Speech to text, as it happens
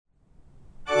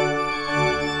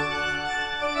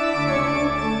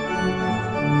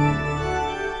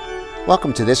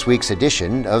Welcome to this week's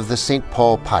edition of the St.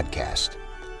 Paul Podcast.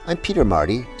 I'm Peter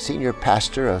Marty, Senior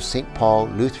Pastor of St. Paul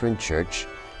Lutheran Church,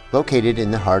 located in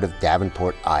the heart of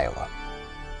Davenport, Iowa.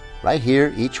 Right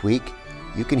here, each week,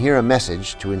 you can hear a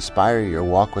message to inspire your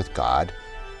walk with God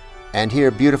and hear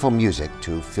beautiful music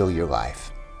to fill your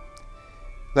life.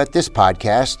 Let this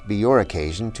podcast be your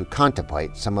occasion to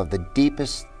contemplate some of the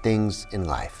deepest things in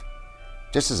life,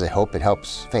 just as I hope it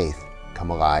helps faith come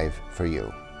alive for you.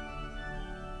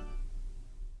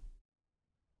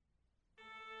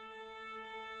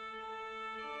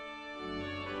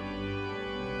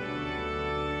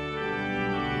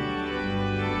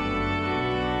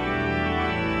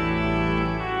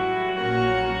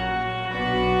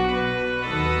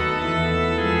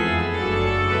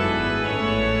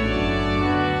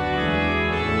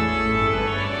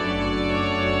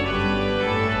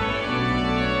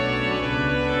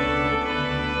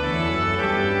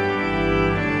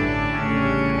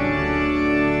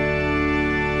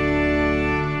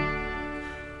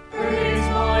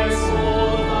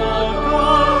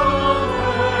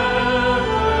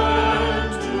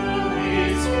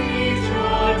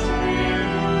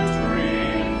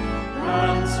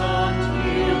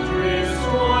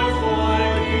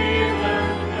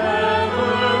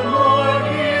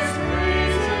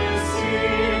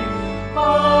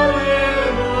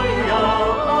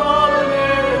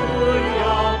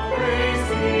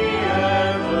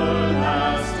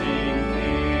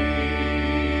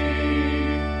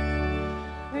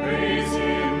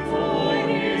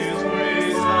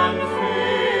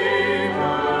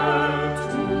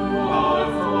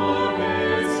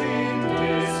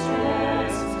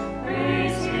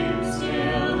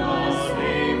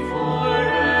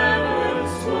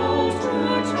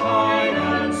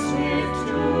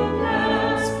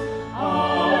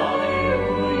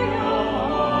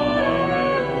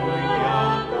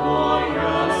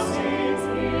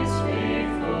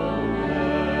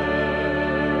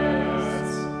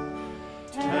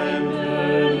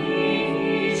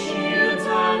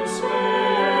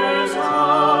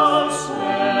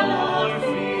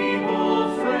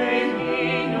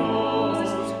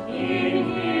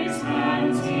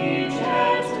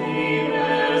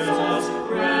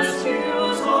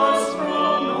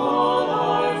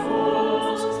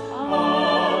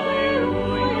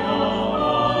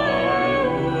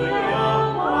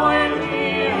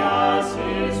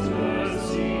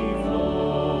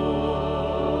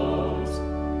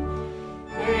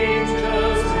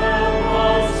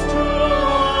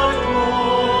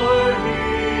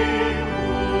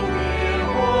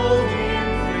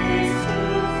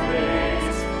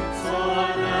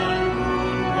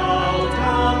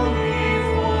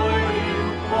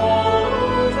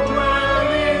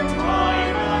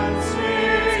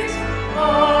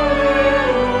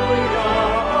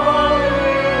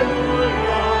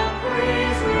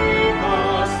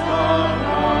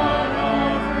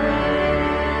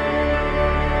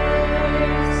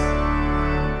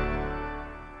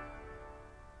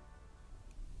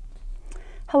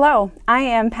 Hello, I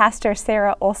am Pastor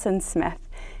Sarah Olson-Smith,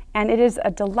 and it is a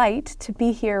delight to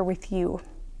be here with you.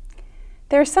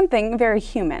 There's something very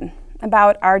human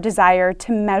about our desire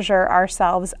to measure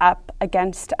ourselves up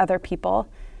against other people,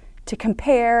 to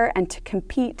compare and to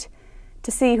compete,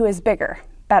 to see who is bigger,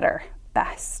 better,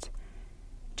 best.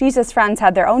 Jesus' friends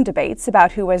had their own debates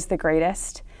about who was the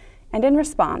greatest, and in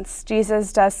response,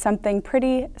 Jesus does something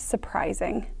pretty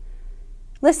surprising.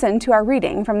 Listen to our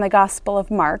reading from the Gospel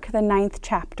of Mark, the 9th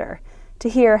chapter, to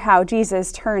hear how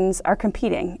Jesus turns our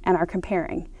competing and our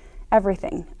comparing,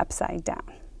 everything upside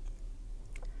down.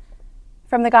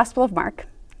 From the Gospel of Mark,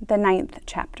 the 9th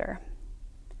chapter.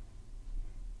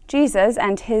 Jesus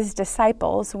and his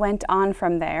disciples went on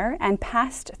from there and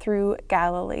passed through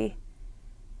Galilee.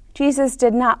 Jesus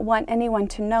did not want anyone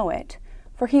to know it,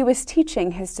 for he was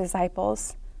teaching his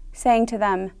disciples, saying to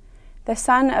them, "The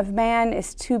Son of Man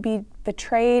is to be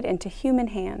betrayed into human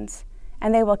hands,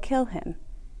 and they will kill him.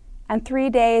 And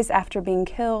 3 days after being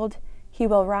killed, he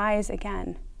will rise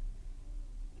again."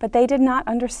 But they did not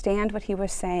understand what he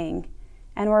was saying,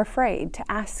 and were afraid to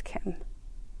ask him.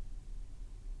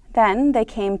 Then they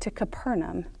came to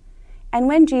Capernaum, and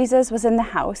when Jesus was in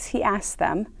the house, he asked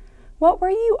them, "What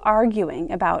were you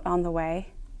arguing about on the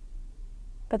way?"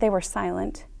 But they were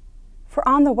silent. For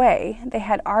on the way they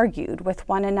had argued with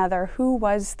one another who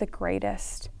was the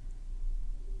greatest.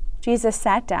 Jesus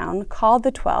sat down, called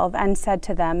the 12, and said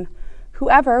to them,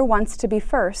 "Whoever wants to be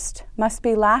first must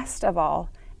be last of all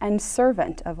and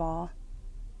servant of all."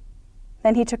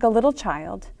 Then he took a little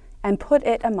child and put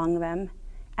it among them,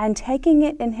 and taking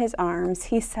it in his arms,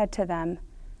 he said to them,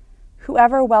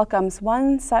 Whoever welcomes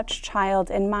one such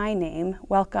child in my name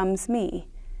welcomes me,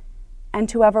 and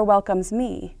whoever welcomes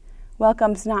me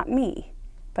welcomes not me,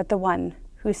 but the one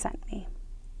who sent me."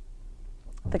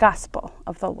 The Gospel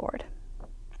of the Lord.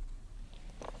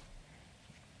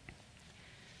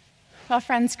 Well,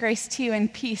 friends, grace to you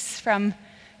and peace from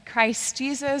Christ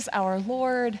Jesus, our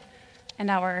Lord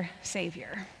and our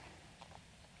Savior.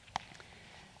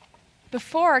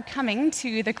 Before coming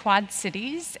to the Quad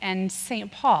Cities and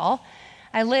St. Paul,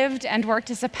 I lived and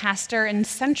worked as a pastor in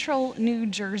central New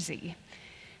Jersey.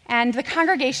 And the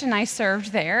congregation I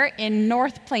served there in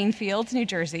North Plainfield, New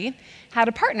Jersey, had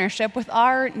a partnership with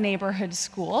our neighborhood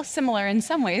school, similar in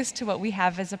some ways to what we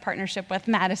have as a partnership with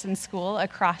Madison School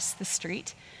across the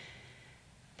street.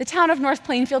 The town of North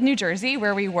Plainfield, New Jersey,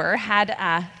 where we were, had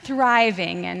a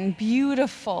thriving and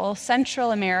beautiful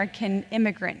Central American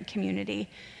immigrant community.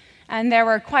 And there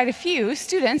were quite a few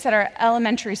students at our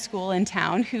elementary school in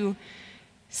town who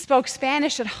spoke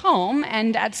Spanish at home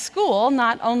and at school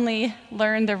not only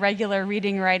learned the regular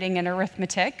reading, writing, and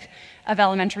arithmetic of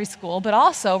elementary school, but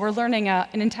also were learning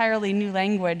an entirely new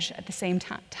language at the same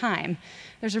time.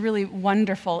 There's a really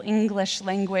wonderful English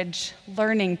language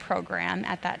learning program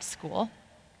at that school.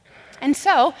 And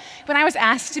so, when I was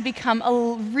asked to become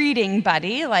a reading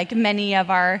buddy, like many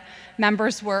of our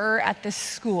members were at this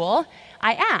school,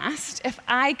 I asked if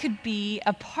I could be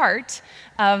a part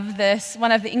of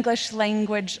one of the English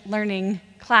language learning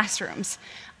classrooms.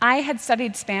 I had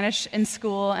studied Spanish in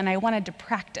school, and I wanted to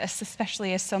practice,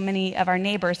 especially as so many of our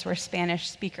neighbors were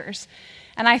Spanish speakers.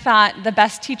 And I thought the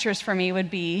best teachers for me would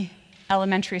be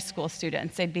elementary school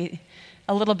students. They'd be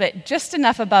a little bit, just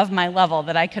enough above my level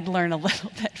that I could learn a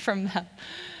little bit from them.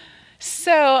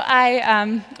 So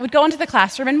I would go into the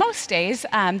classroom, and most days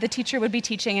the teacher would be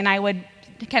teaching, and I would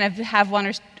kind of have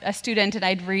a student, and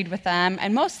I'd read with them,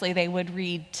 and mostly they would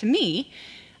read to me.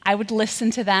 I would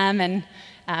listen to them, and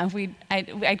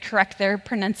I'd correct their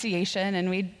pronunciation, and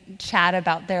we'd chat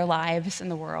about their lives in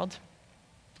the world.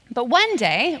 But one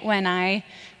day, when I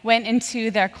went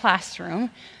into their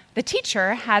classroom, the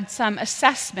teacher had some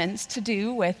assessments to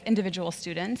do with individual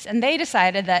students, and they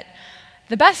decided that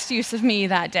the best use of me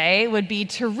that day would be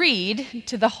to read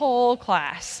to the whole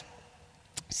class.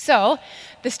 So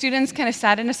the students kind of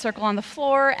sat in a circle on the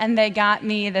floor, and they got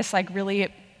me this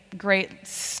really great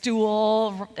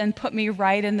stool and put me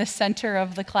right in the center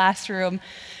of the classroom.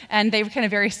 And they kind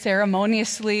of very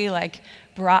ceremoniously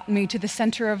brought me to the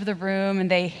center of the room,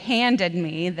 and they handed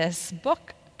me this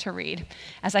book to read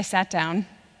as I sat down.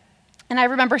 And I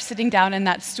remember sitting down in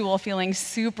that stool feeling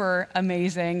super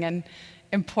amazing and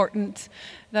important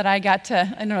that I got to,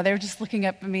 I don't know, they were just looking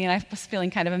up at me, and I was feeling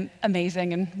kind of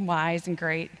amazing and wise and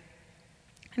great.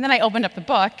 And then I opened up the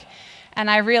book, and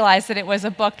I realized that it was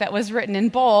a book that was written in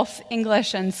both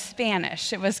English and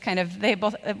Spanish. It was kind of,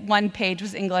 one page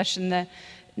was English and the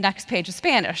next page was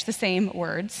Spanish, the same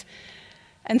words.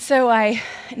 And so I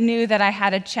knew that I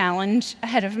had a challenge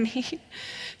ahead of me.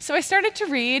 So I started to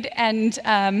read, and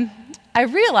I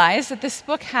realized that this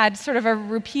book had sort of a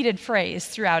repeated phrase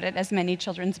throughout it, as many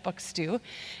children's books do.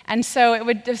 And so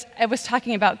it was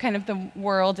talking about kind of the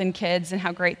world and kids and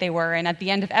how great they were. And at the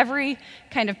end of every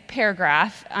kind of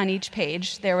paragraph on each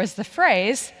page, there was the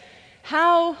phrase,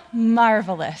 "How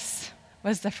marvelous,"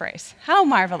 was the phrase. "How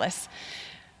marvelous,"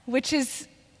 which is,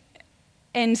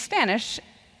 in Spanish,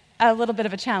 a little bit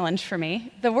of a challenge for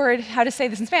me. The word, how to say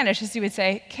this in Spanish, is you would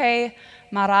say, "Que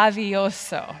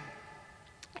maravilloso."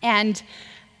 And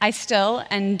I still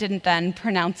didn't then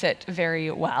pronounce it very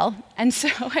well. And so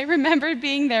I remember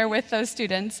being there with those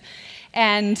students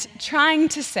and trying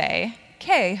to say,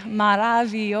 "Que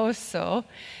maravilloso."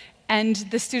 And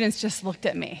the students just looked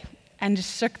at me and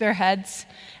just shook their heads,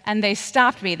 and they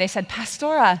stopped me. They said,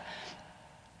 "Pastora,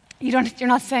 you're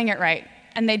not saying it right."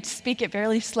 And they'd speak it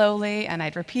very slowly, and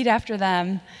I'd repeat after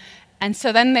them. And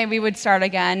so then we would start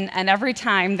again, and every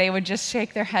time they would just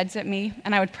shake their heads at me,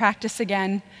 and I would practice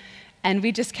again, and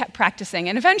we just kept practicing.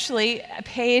 And eventually,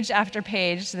 page after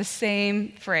page, the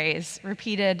same phrase,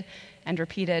 repeated and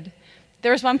repeated.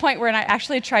 There was one point where I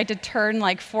actually tried to turn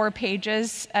 4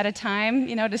 pages at a time,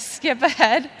 to skip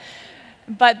ahead.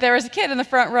 But there was a kid in the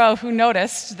front row who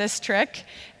noticed this trick,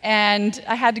 and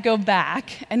I had to go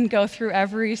back and go through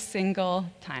every single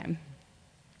time.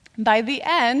 By the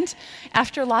end,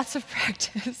 after lots of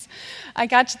practice, I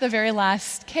got to the very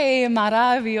last, "Que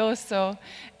maravilloso,"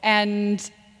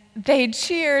 and they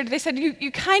cheered. They said,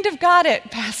 you kind of got it,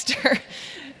 Pastor.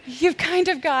 You kind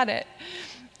of got it.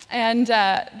 And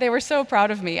they were so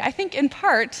proud of me. I think in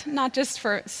part, not just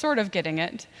for sort of getting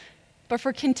it, but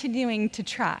for continuing to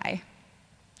try.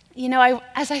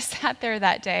 As I sat there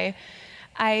that day,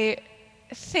 I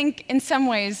think in some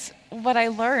ways what I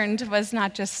learned was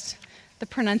not just the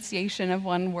pronunciation of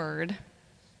one word,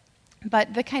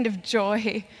 but the kind of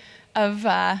joy of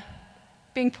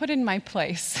being put in my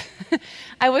place.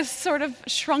 I was sort of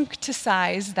shrunk to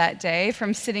size that day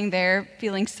from sitting there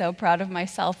feeling so proud of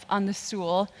myself on the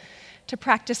stool to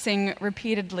practicing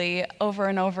repeatedly over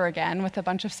and over again with a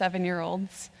bunch of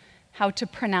 7-year-olds how to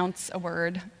pronounce a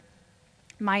word.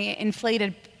 My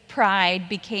inflated pride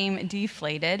became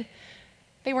deflated.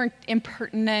 They weren't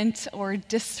impertinent or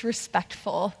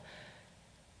disrespectful.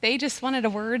 They just wanted a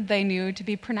word they knew to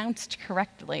be pronounced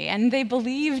correctly, and they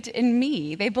believed in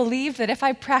me. They believed that if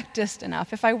I practiced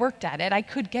enough, if I worked at it, I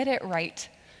could get it right.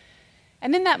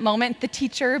 And in that moment, the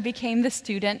teacher became the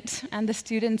student, and the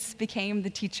students became the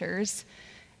teachers,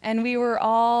 and we were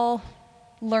all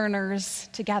learners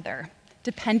together,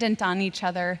 dependent on each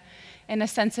other in a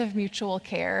sense of mutual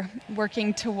care,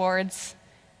 working towards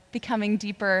becoming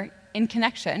deeper in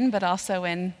connection, but also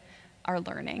in our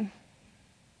learning.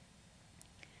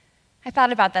 I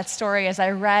thought about that story as I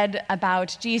read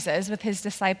about Jesus with his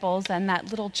disciples and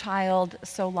that little child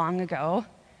so long ago.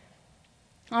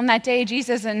 On that day,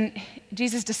 Jesus and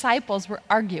Jesus' disciples were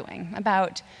arguing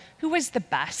about who was the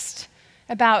best,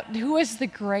 about who was the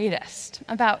greatest,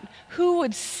 about who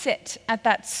would sit at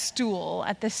that stool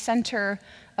at the center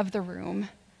of the room.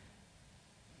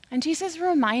 And Jesus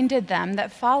reminded them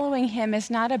that following him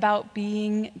is not about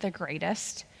being the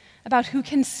greatest, about who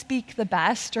can speak the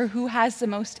best or who has the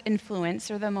most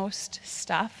influence or the most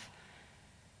stuff.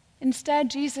 Instead,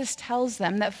 Jesus tells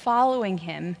them that following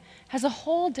him has a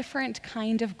whole different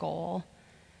kind of goal: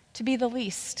 to be the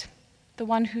least, the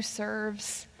one who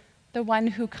serves, the one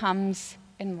who comes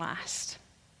in last.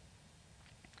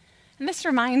 And this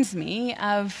reminds me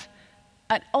of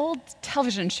an old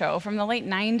television show from the late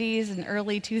 90s and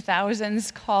early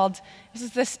 2000s called,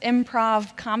 this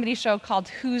improv comedy show called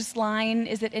Whose Line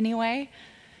Is It Anyway?,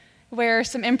 where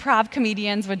some improv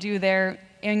comedians would do their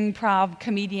improv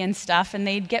comedian stuff, and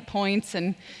they'd get points,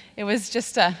 and it was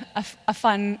just a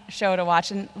fun show to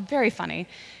watch and very funny.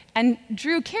 And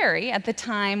Drew Carey at the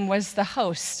time was the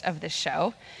host of this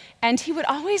show, and he would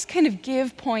always kind of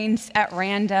give points at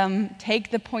random,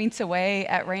 take the points away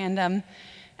at random.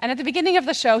 And at the beginning of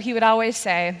the show, he would always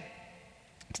say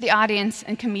to the audience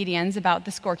and comedians about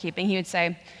the scorekeeping, he would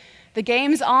say, "The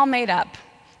game's all made up,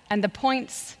 and the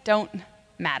points don't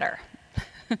matter."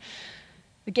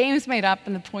 The game's made up,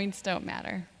 and the points don't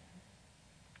matter.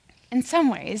 In some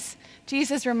ways,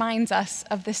 Jesus reminds us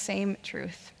of the same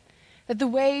truth, that the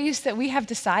ways that we have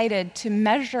decided to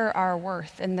measure our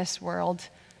worth in this world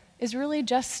is really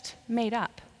just made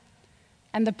up,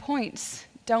 and the points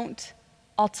don't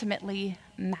ultimately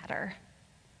matter.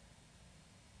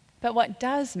 But what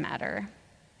does matter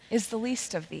is the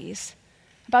least of these,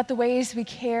 about the ways we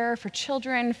care for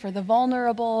children, for the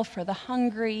vulnerable, for the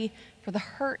hungry, for the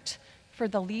hurt, for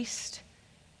the least.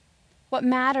 What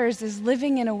matters is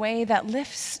living in a way that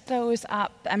lifts those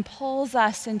up and pulls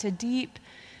us into deep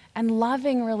and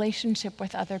loving relationship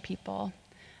with other people,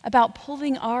 about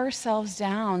pulling ourselves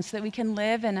down so that we can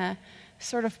live in a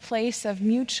sort of place of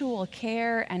mutual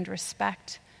care and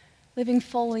respect, living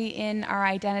fully in our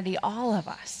identity, all of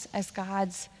us, as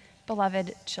God's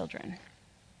beloved children.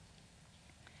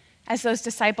 As those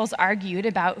disciples argued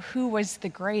about who was the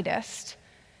greatest,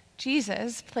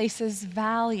 Jesus places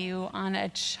value on a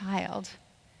child.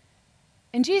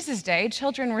 In Jesus' day,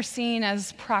 children were seen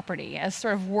as property, as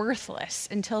sort of worthless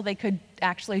until they could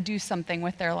actually do something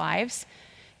with their lives.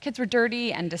 Kids were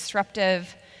dirty and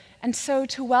disruptive, and so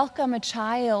to welcome a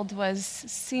child was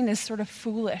seen as sort of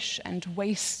foolish and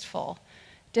wasteful,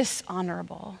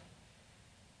 dishonorable.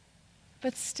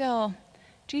 But still,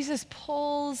 Jesus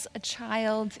pulls a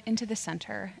child into the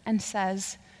center and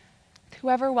says,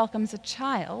 "Whoever welcomes a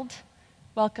child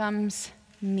welcomes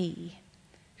me.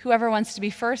 Whoever wants to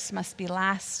be first must be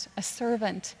last, a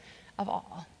servant of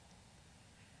all."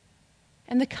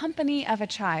 In the company of a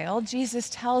child, Jesus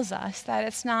tells us that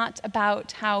it's not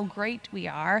about how great we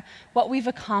are, what we've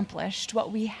accomplished,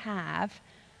 what we have.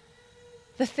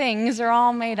 The things are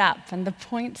all made up, and the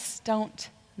points don't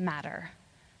matter.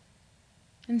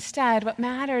 Instead, what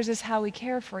matters is how we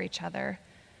care for each other,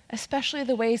 especially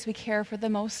the ways we care for the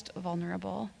most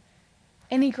vulnerable.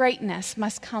 Any greatness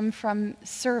must come from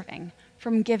serving,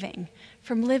 from giving,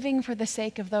 from living for the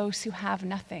sake of those who have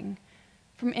nothing,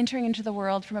 from entering into the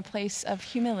world from a place of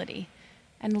humility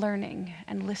and learning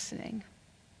and listening.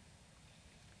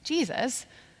 Jesus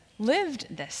lived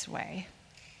this way.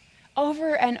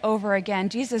 Over and over again,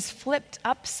 Jesus flipped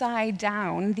upside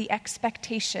down the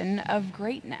expectation of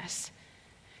greatness.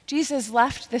 Jesus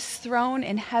left this throne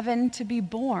in heaven to be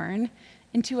born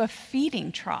into a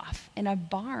feeding trough in a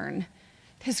barn.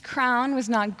 His crown was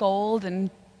not gold and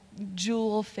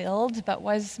jewel-filled, but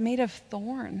was made of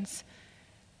thorns.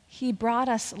 He brought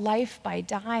us life by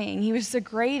dying. He was the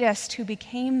greatest who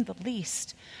became the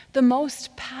least, the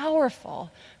most powerful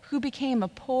who became a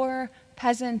poor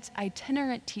peasant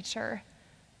itinerant teacher,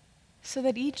 so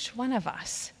that each one of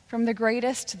us, from the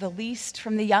greatest to the least,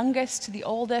 from the youngest to the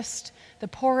oldest, the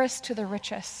poorest to the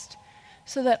richest,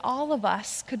 so that all of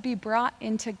us could be brought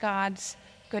into God's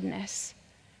goodness,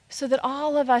 so that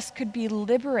all of us could be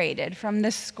liberated from the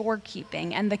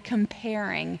scorekeeping and the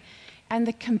comparing and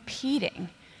the competing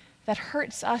that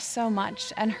hurts us so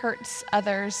much and hurts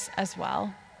others as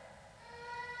well.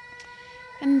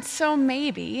 And so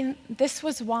maybe this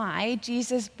was why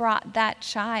Jesus brought that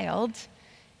child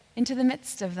into the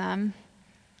midst of them.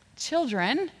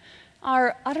 Children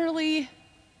are utterly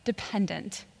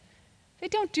dependent. They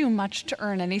don't do much to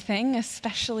earn anything,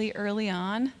 especially early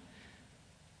on.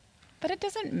 But it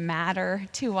doesn't matter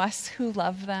to us who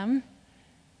love them.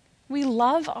 We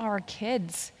love our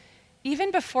kids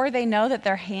even before they know that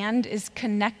their hand is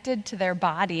connected to their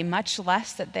body, much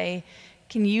less that they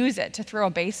can use it to throw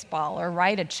a baseball or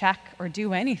write a check or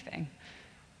do anything.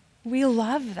 We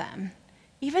love them,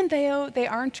 even though they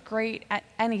aren't great at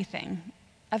anything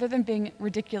other than being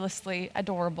ridiculously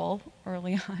adorable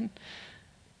early on.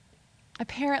 A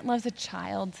parent loves a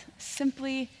child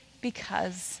simply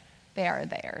because they are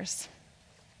theirs.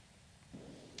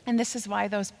 And this is why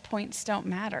those points don't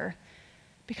matter.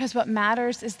 Because what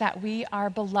matters is that we are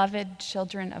beloved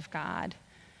children of God.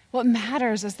 What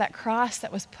matters is that cross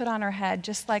that was put on our head,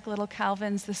 just like little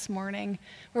Calvin's this morning,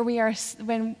 where we are,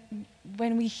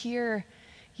 when we hear,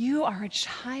 you are a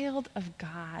child of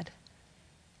God.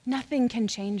 Nothing can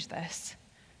change this.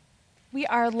 We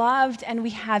are loved and we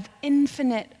have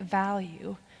infinite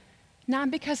value, not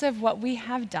because of what we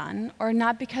have done or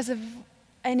not because of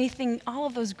anything, all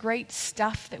of those great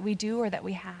stuff that we do or that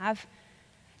we have.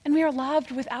 And we are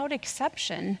loved without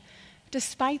exception,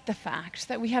 despite the fact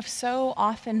that we have so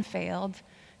often failed,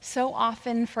 so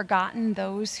often forgotten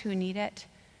those who need it.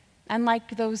 And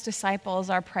like those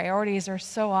disciples, our priorities are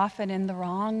so often in the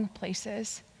wrong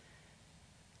places.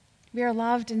 We are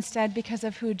loved instead because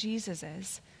of who Jesus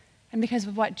is and because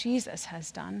of what Jesus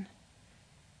has done.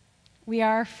 We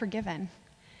are forgiven.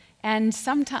 And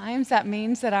sometimes that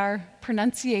means that our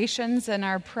pronunciations and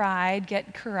our pride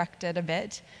get corrected a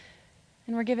bit.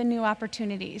 And we're given new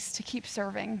opportunities to keep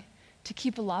serving, to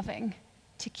keep loving,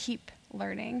 to keep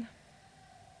learning.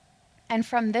 And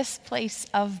from this place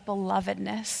of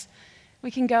belovedness,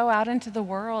 we can go out into the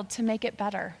world to make it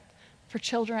better for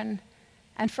children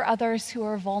and for others who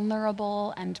are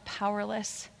vulnerable and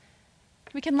powerless.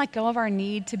 We can let go of our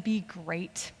need to be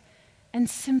great and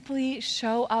simply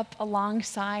show up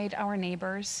alongside our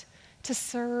neighbors to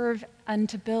serve and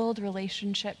to build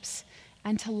relationships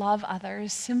and to love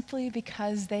others simply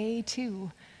because they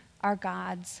too are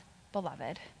God's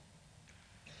beloved.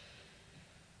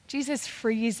 Jesus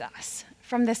frees us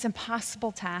from this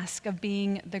impossible task of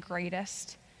being the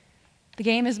greatest. The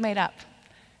game is made up,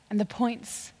 and the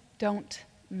points don't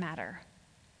matter.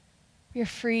 We are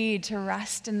free to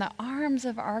rest in the arms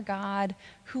of our God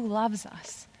who loves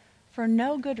us for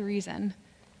no good reason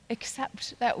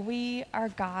except that we are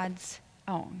God's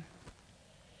own.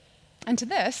 And to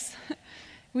this,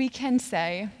 we can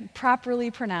say, properly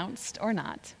pronounced or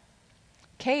not,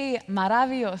 que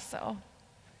maravilloso,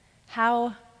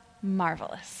 how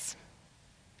marvelous.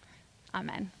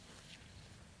 Amen.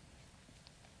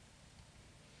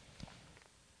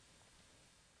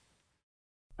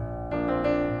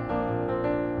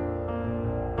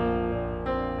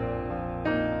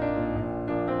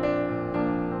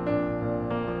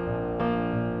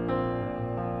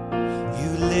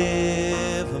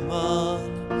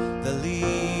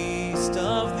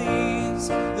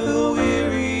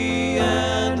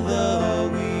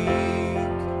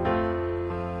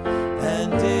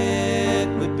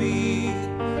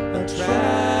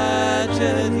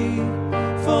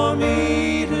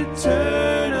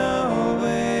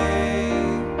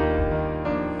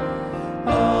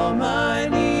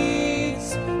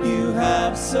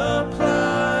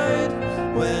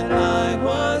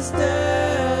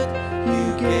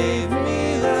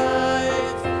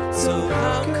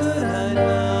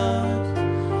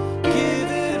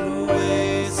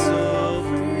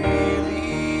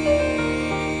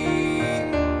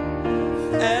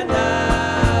 And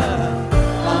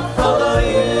I'll follow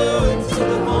you into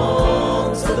the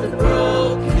homes of the broken.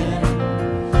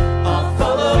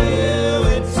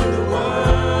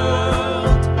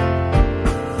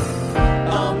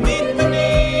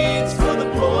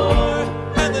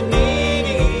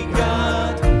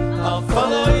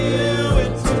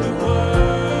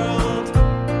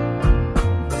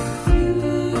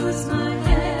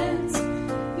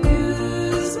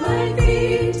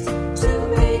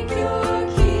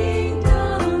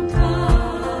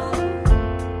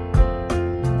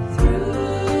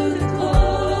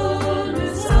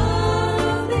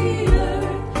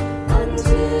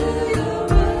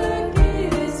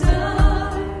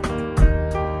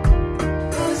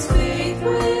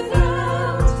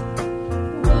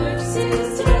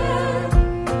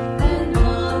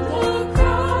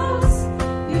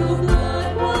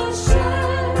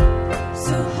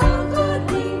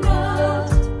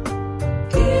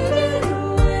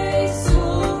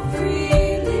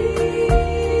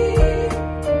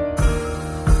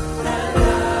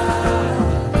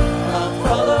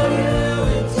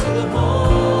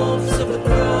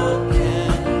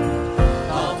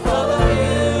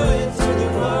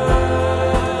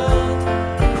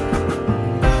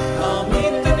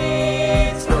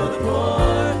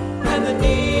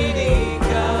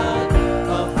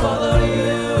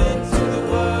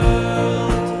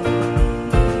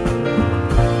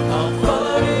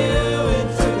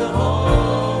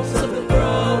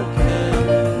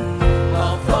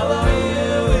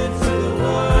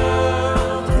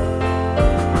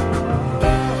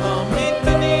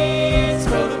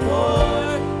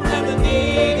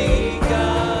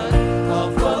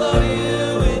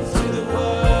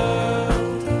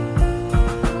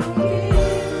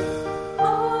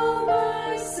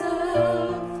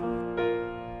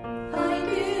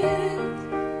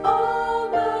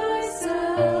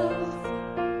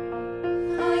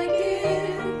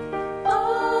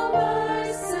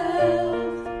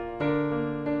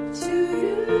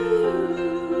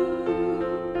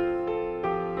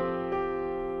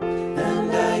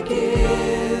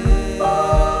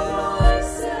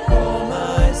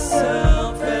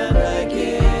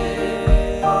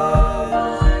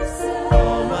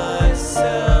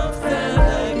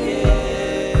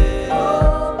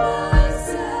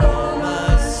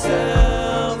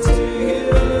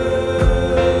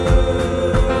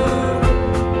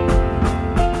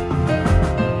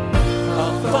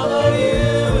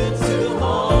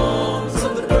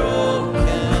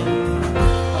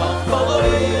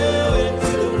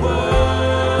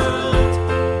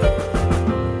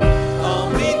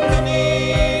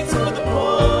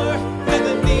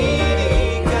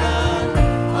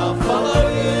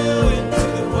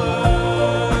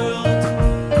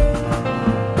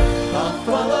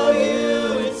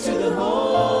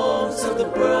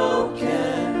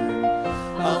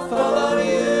 I'll follow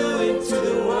you into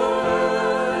the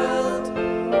world.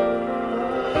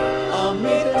 I'll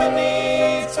meet the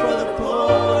needs for the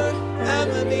poor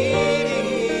and the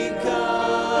needy,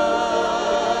 God.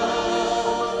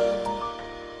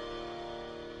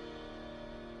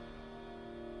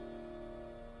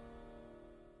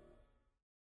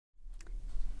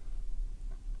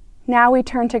 Now we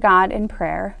turn to God in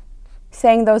prayer,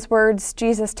 saying those words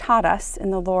Jesus taught us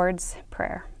in the Lord's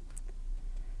Prayer.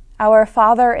 Our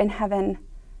Father in heaven,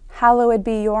 hallowed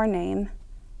be your name.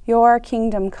 Your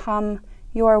kingdom come,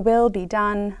 your will be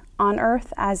done, on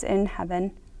earth as in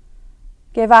heaven.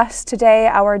 Give us today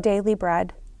our daily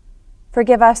bread.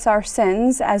 Forgive us our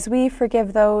sins as we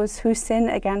forgive those who sin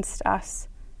against us.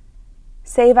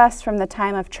 Save us from the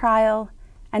time of trial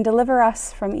and deliver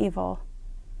us from evil.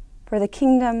 For the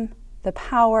kingdom, the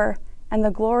power, and the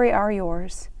glory are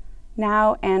yours,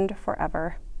 now and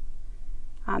forever.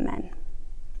 Amen.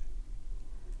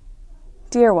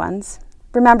 Dear ones,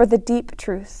 remember the deep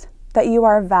truth that you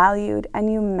are valued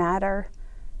and you matter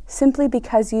simply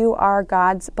because you are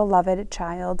God's beloved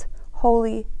child,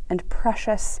 holy and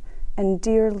precious and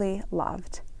dearly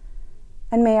loved.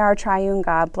 And may our triune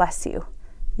God bless you,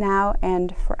 now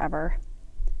and forever.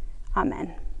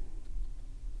 Amen.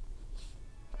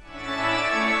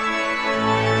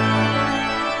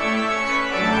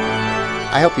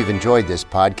 I hope you've enjoyed this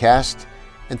podcast,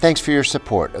 and thanks for your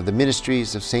support of the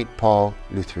ministries of St. Paul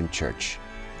Lutheran Church.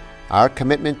 Our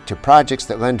commitment to projects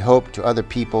that lend hope to other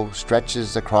people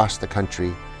stretches across the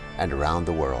country and around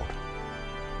the world.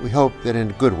 We hope that in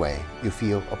a good way you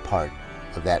feel a part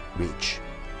of that reach.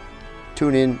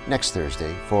 Tune in next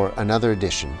Thursday for another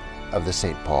edition of the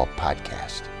St. Paul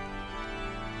Podcast.